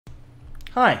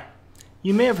Hi.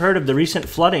 You may have heard of the recent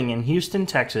flooding in Houston,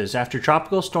 Texas after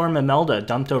Tropical Storm Imelda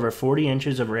dumped over 40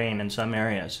 inches of rain in some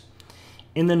areas.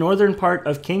 In the northern part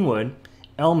of Kingwood,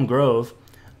 Elm Grove,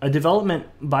 a development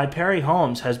by Perry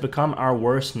Homes has become our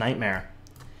worst nightmare.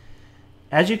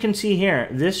 As you can see here,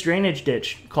 this drainage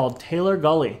ditch called Taylor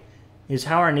Gully is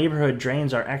how our neighborhood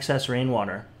drains our excess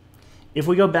rainwater. If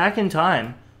we go back in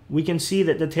time, we can see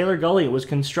that the Taylor Gully was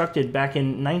constructed back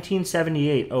in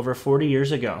 1978, over 40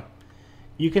 years ago.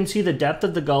 You can see the depth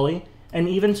of the gully and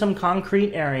even some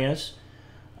concrete areas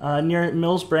near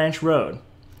Mills Branch Road.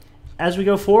 As we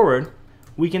go forward,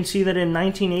 we can see that in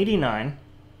 1989,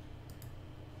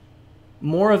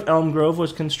 more of Elm Grove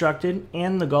was constructed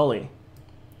and the gully.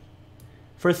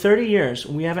 For 30 years,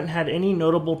 we haven't had any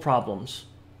notable problems.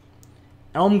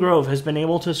 Elm Grove has been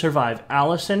able to survive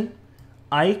Allison,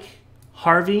 Ike,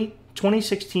 Harvey,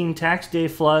 2016 tax day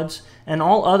floods, and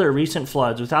all other recent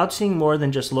floods without seeing more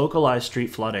than just localized street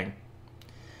flooding.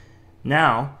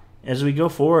 Now, as we go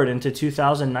forward into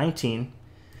 2019,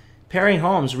 Perry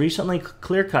Homes recently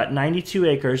clear-cut 92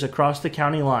 acres across the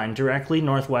county line directly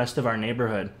northwest of our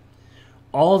neighborhood.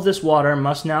 All of this water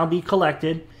must now be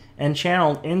collected and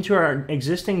channeled into our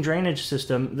existing drainage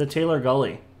system, the Taylor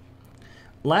Gully.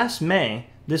 Last May,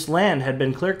 this land had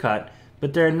been clear-cut,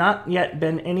 but there had not yet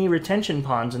been any retention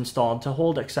ponds installed to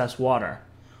hold excess water.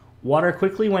 Water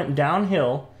quickly went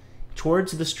downhill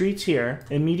towards the streets here,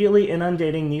 immediately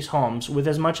inundating these homes with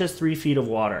as much as 3 feet of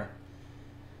water.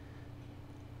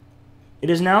 It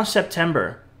is now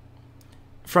September.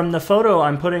 From the photo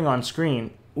I'm putting on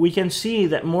screen, we can see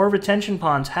that more retention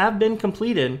ponds have been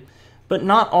completed, but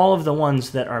not all of the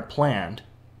ones that are planned.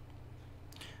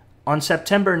 On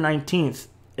September 19th,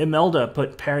 Imelda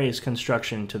put Perry's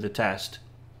construction to the test.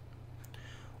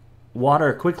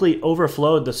 Water quickly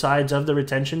overflowed the sides of the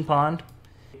retention pond,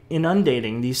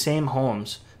 inundating these same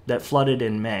homes that flooded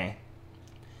in May.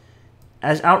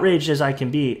 As outraged as I can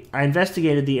be, I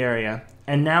investigated the area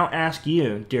and now ask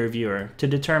you, dear viewer, to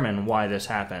determine why this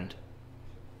happened.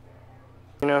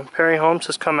 You know, Perry Homes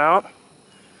has come out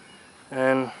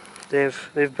and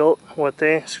they've built what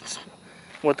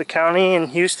the county and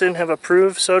Houston have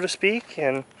approved, so to speak,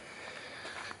 and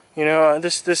you know,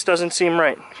 this doesn't seem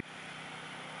right.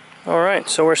 Alright,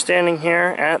 so we're standing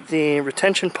here at the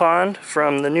retention pond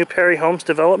from the new Perry Homes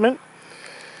development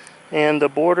and the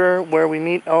border where we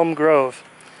meet Elm Grove.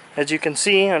 As you can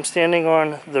see, I'm standing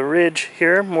on the ridge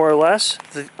here, more or less,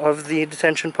 of the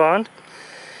detention pond,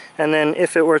 and then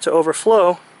if it were to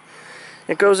overflow,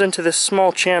 it goes into this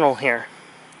small channel here.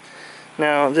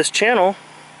 Now this channel,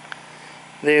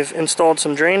 they've installed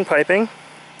some drain piping,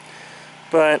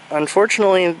 but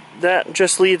unfortunately that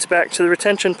just leads back to the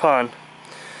retention pond.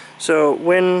 So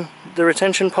when the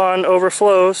retention pond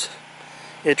overflows,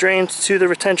 it drains to the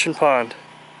retention pond.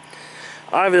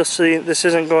 Obviously this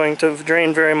isn't going to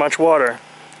drain very much water.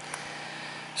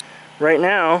 Right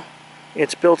now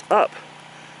it's built up,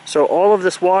 so all of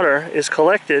this water is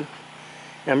collected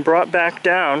and brought back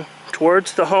down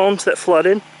towards the homes that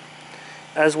flooded,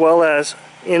 as well as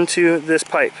into this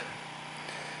pipe.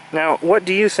 Now, what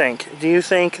do you think? Do you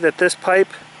think that this pipe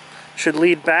should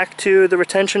lead back to the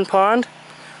retention pond,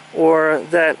 or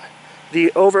that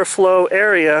the overflow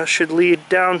area should lead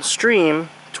downstream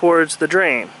towards the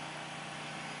drain?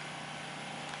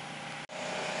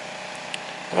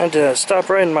 I had to stop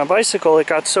riding my bicycle, it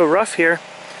got so rough here.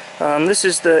 This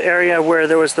is the area where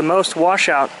there was the most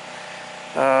washout.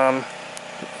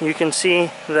 You can see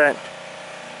that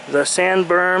the sand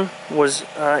berm was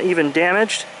even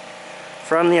damaged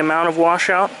from the amount of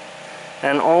washout,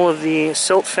 and all of the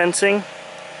silt fencing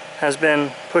has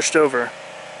been pushed over.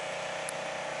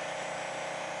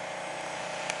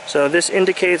 So this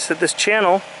indicates that this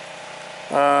channel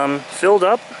filled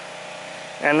up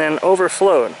and then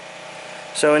overflowed.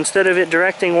 So instead of it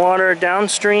directing water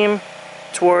downstream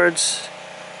towards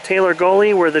Taylor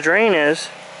Gully where the drain is,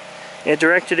 it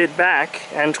directed it back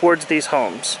and towards these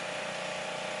homes.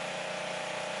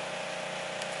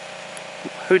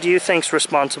 Who do you think's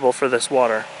responsible for this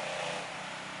water?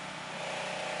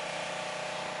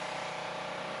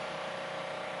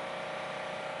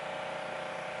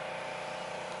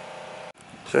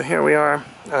 So here we are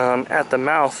at the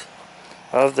mouth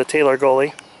of the Taylor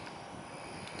Gully,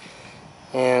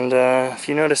 and if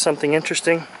you notice something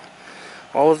interesting,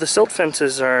 all of the silt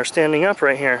fences are standing up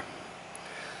right here.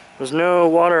 There's no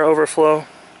water overflow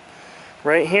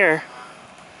right here.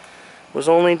 It was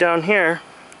only down here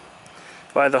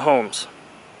by the homes.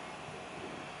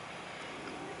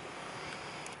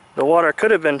 The water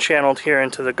could have been channeled here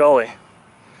into the gully.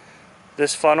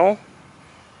 This funnel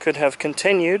could have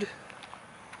continued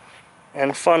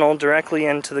and funnel directly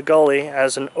into the gully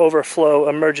as an overflow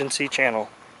emergency channel.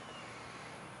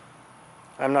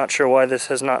 I'm not sure why this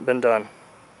has not been done.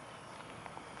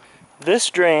 This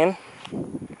drain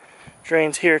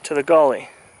drains here to the gully.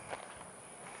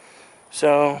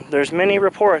 So there's many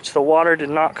reports the water did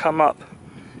not come up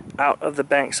out of the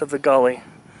banks of the gully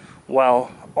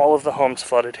while all of the homes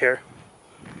flooded here.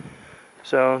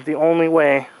 So the only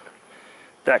way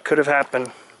that could have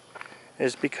happened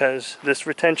is because this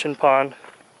retention pond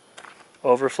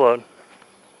overflowed.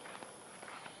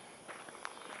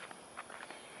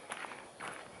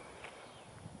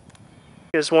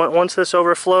 Because once this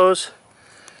overflows,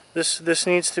 this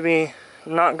needs to be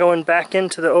not going back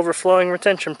into the overflowing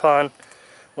retention pond.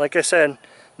 Like I said,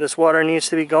 this water needs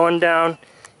to be going down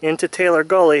into Taylor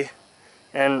Gully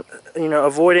and, you know,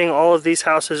 avoiding all of these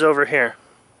houses over here.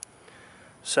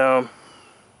 So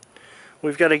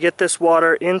we've got to get this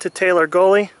water into Taylor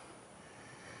Gully,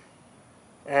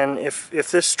 and if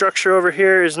this structure over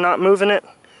here is not moving it,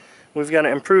 we've got to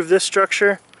improve this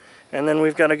structure, and then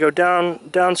we've got to go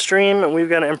downstream and we've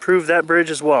got to improve that bridge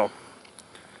as well.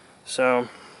 So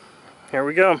here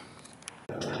we go.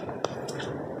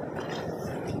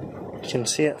 You can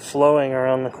see it flowing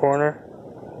around the corner,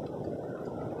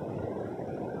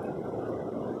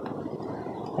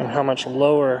 and how much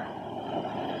lower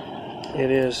it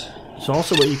is. So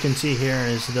also what you can see here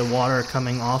is the water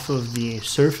coming off of the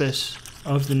surface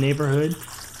of the neighborhood,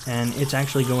 and it's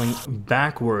actually going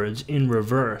backwards in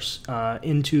reverse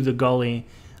into the gully,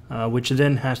 which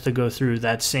then has to go through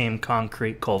that same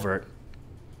concrete culvert.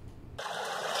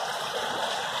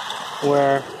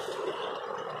 Where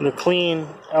the clean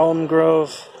Elm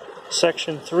Grove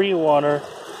Section 3 water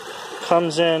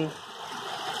comes in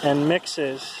and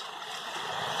mixes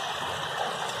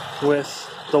with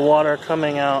the water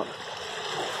coming out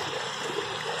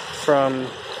from,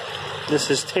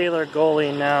 this is Taylor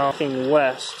Gully now, looking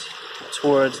west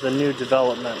towards the new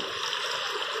development.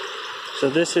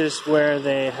 So this is where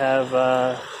they have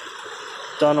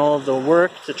done all the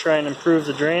work to try and improve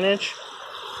the drainage.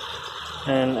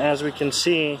 And as we can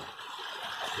see,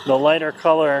 the lighter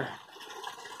color,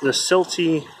 the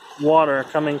silty water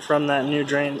coming from that new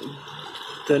drain,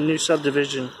 the new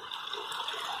subdivision,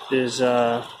 is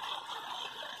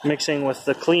mixing with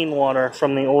the clean water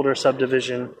from the older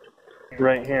subdivision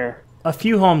right here. A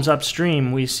few homes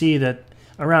upstream, we see that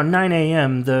around 9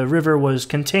 a.m. the river was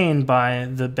contained by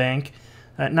the bank.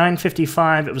 At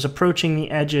 9:55 it was approaching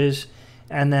the edges,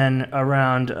 and then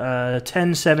around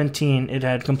 10:17 it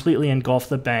had completely engulfed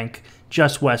the bank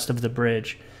just west of the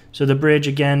bridge. So the bridge,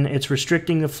 again, it's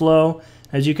restricting the flow.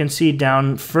 As you can see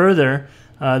down further,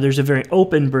 there's a very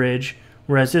open bridge,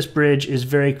 whereas this bridge is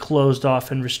very closed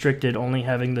off and restricted, only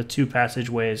having the two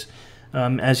passageways.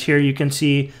 As here you can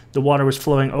see, the water was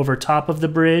flowing over top of the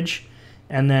bridge,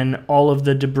 and then all of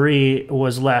the debris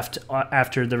was left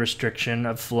after the restriction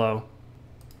of flow.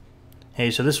 Hey,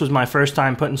 so this was my first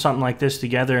time putting something like this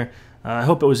together. I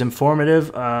hope it was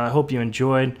informative. I hope you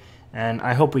enjoyed, and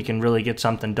I hope we can really get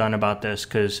something done about this,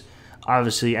 because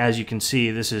obviously, as you can see,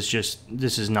 this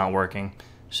is not working.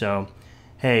 So,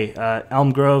 hey,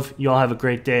 Elm Grove, you all have a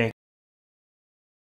great day.